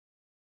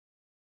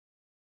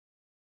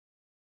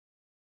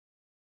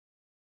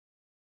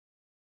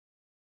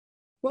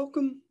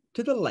Welcome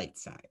to the light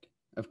side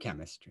of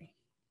chemistry.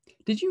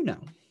 Did you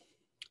know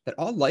that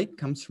all light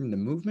comes from the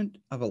movement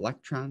of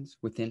electrons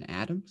within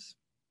atoms?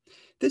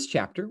 This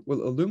chapter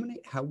will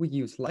illuminate how we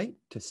use light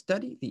to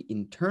study the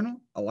internal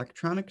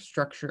electronic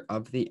structure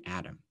of the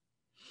atom.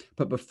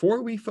 But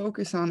before we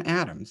focus on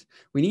atoms,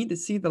 we need to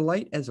see the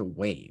light as a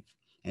wave,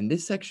 and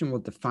this section will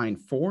define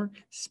 4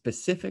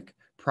 specific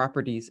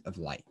properties of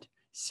light: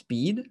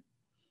 speed,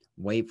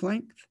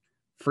 wavelength,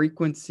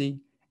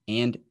 frequency,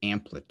 and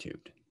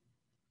amplitude.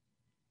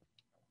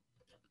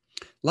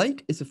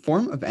 Light is a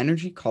form of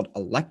energy called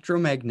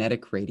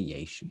electromagnetic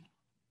radiation.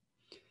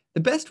 The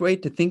best way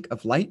to think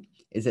of light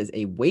is as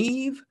a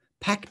wave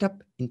packed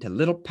up into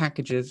little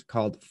packages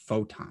called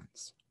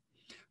photons.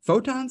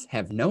 Photons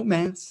have no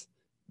mass,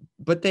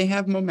 but they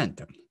have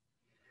momentum.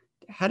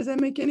 How does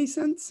that make any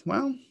sense?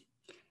 Well,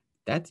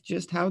 that's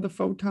just how the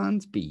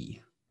photons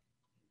be.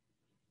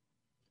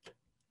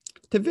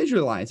 To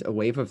visualize a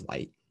wave of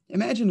light,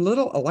 imagine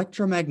little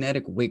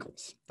electromagnetic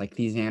wiggles like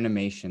these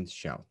animations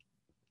show.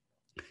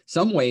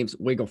 Some waves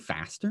wiggle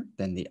faster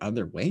than the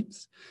other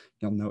waves.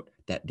 You'll note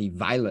that the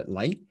violet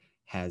light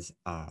has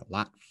a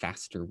lot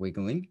faster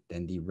wiggling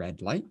than the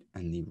red light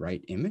in the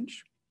right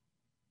image.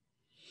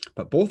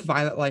 But both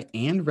violet light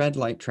and red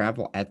light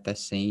travel at the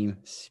same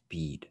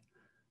speed.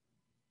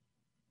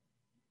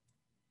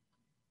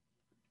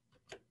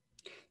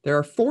 There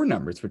are 4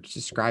 numbers which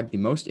describe the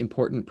most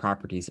important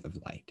properties of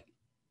light.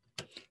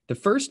 The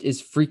first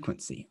is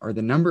frequency, or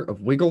the number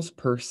of wiggles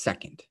per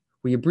second.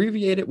 We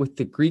abbreviate it with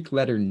the Greek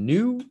letter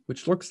nu,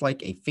 which looks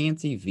like a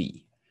fancy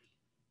V.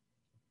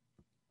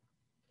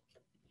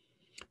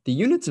 The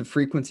units of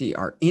frequency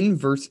are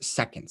inverse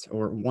seconds,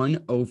 or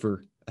 1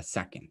 over a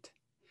second.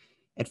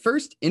 At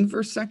first,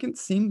 inverse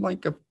seconds seemed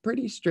like a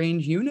pretty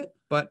strange unit,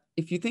 but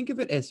if you think of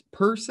it as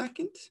per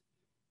second,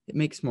 it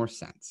makes more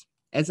sense.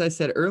 As I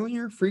said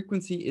earlier,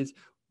 frequency is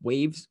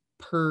waves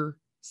per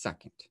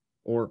second,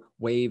 or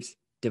waves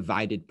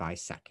divided by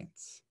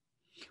seconds.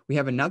 We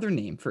have another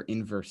name for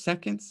inverse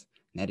seconds,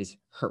 and that is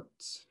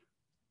hertz.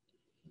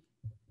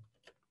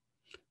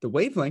 The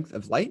wavelength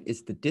of light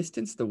is the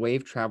distance the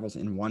wave travels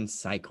in one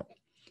cycle.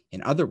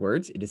 In other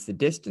words, it is the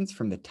distance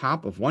from the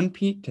top of one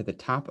peak to the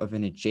top of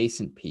an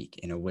adjacent peak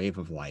in a wave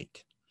of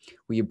light.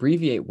 We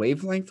abbreviate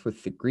wavelength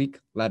with the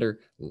Greek letter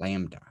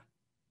lambda.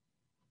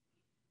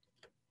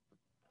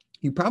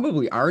 You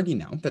probably already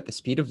know that the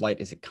speed of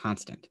light is a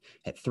constant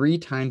at 3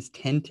 times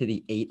 10 to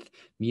the 8th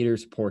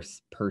meters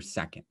per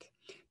second.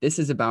 This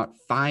is about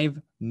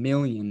 5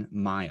 million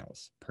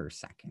miles per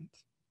second.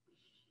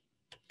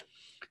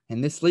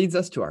 And this leads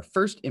us to our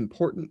first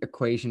important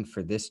equation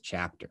for this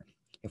chapter.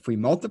 If we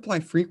multiply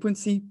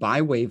frequency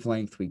by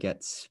wavelength, we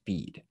get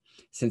speed.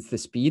 Since the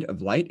speed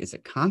of light is a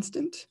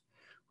constant,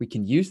 we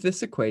can use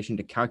this equation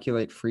to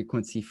calculate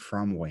frequency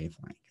from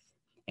wavelength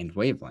and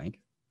wavelength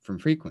from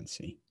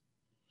frequency.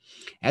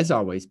 As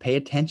always, pay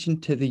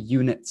attention to the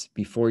units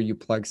before you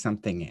plug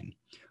something in.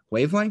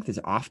 Wavelength is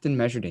often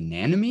measured in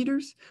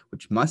nanometers,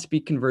 which must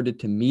be converted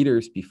to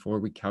meters before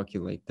we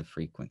calculate the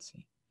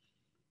frequency.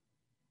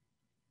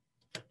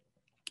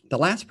 The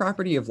last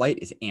property of light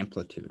is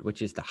amplitude,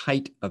 which is the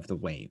height of the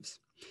waves.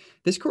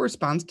 This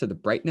corresponds to the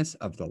brightness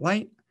of the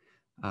light.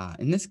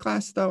 In this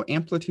class, though,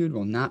 amplitude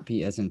will not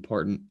be as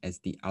important as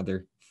the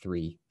other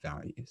 3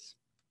 values.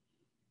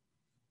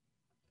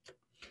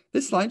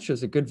 This slide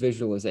shows a good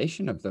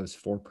visualization of those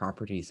 4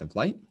 properties of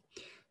light.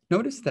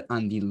 Notice that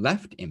on the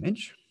left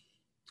image,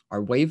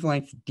 our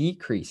wavelength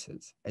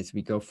decreases as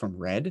we go from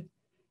red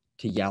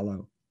to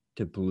yellow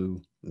to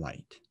blue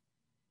light.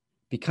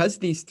 Because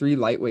these 3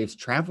 light waves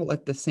travel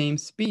at the same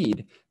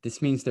speed,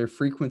 this means their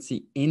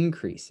frequency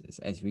increases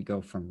as we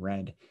go from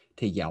red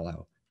to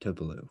yellow to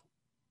blue.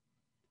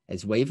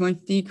 As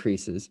wavelength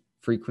decreases,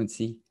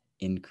 frequency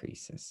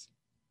increases.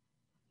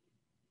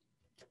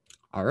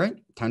 All right,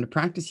 time to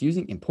practice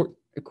using important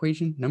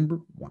equation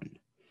number 1.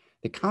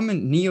 The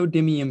common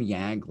neodymium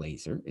YAG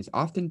laser is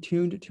often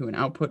tuned to an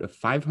output of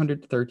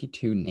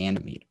 532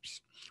 nanometers,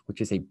 which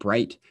is a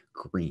bright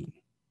green.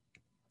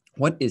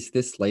 What is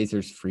this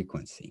laser's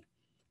frequency?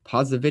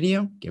 Pause the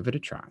video, give it a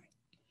try.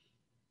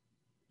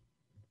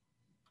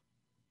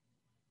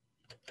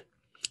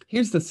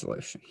 Here's the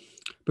solution.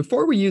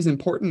 Before we use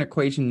important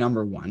equation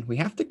number 1, we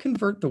have to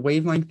convert the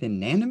wavelength in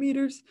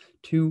nanometers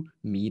to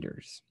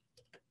meters.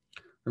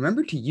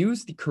 Remember to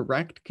use the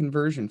correct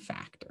conversion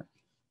factor.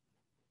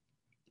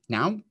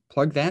 Now,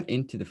 plug that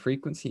into the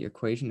frequency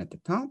equation at the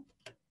top.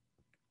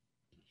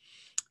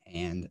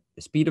 And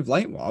the speed of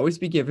light will always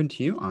be given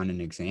to you on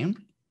an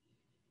exam.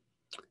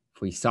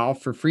 If we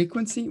solve for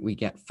frequency, we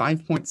get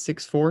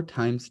 5.64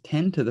 times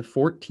 10 to the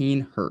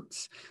 14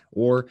 hertz,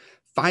 or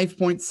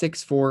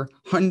 5.64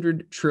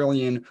 100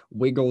 trillion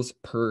wiggles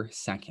per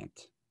second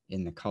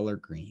in the color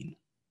green.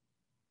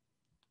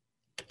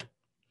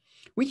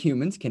 We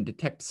humans can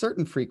detect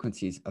certain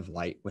frequencies of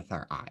light with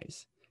our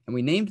eyes, and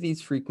we named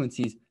these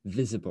frequencies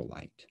visible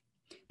light.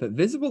 But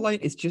visible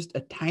light is just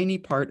a tiny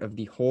part of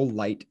the whole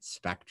light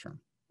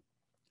spectrum.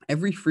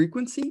 Every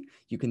frequency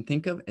you can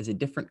think of as a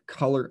different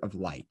color of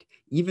light,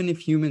 even if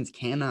humans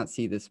cannot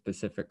see the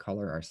specific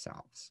color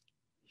ourselves.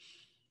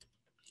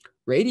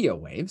 Radio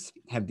waves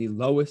have the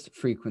lowest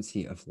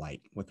frequency of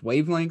light, with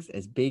wavelengths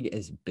as big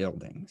as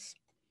buildings.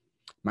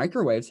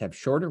 Microwaves have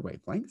shorter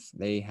wavelengths.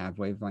 They have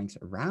wavelengths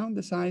around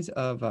the size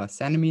of a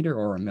centimeter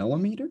or a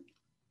millimeter.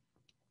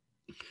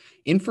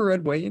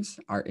 Infrared waves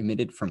are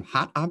emitted from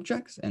hot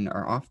objects and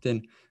are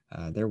often,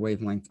 their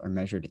wavelengths are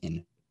measured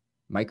in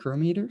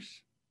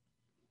micrometers.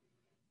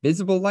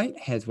 Visible light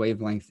has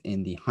wavelengths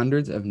in the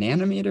hundreds of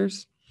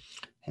nanometers.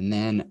 And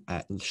then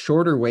at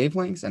shorter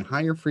wavelengths and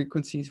higher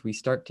frequencies, we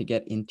start to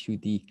get into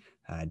the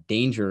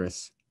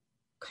dangerous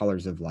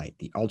colors of light.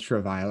 The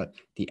ultraviolet,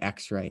 the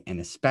X-ray, and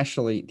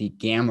especially the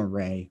gamma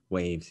ray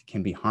waves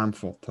can be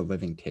harmful to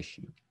living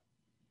tissue.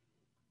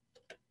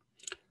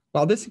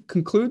 While this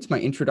concludes my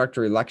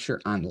introductory lecture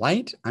on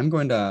light, I'm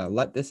going to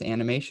let this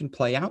animation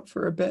play out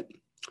for a bit.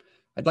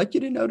 I'd like you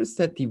to notice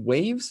that the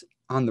waves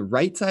on the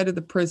right side of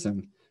the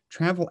prism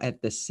travel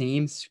at the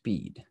same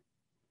speed,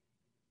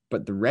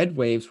 but the red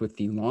waves with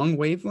the long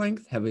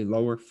wavelength have a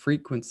lower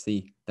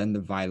frequency than the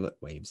violet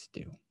waves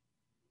do.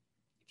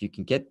 If you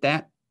can get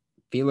that,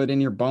 feel it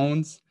in your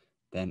bones,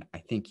 then I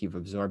think you've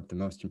absorbed the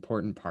most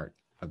important part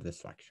of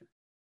this lecture.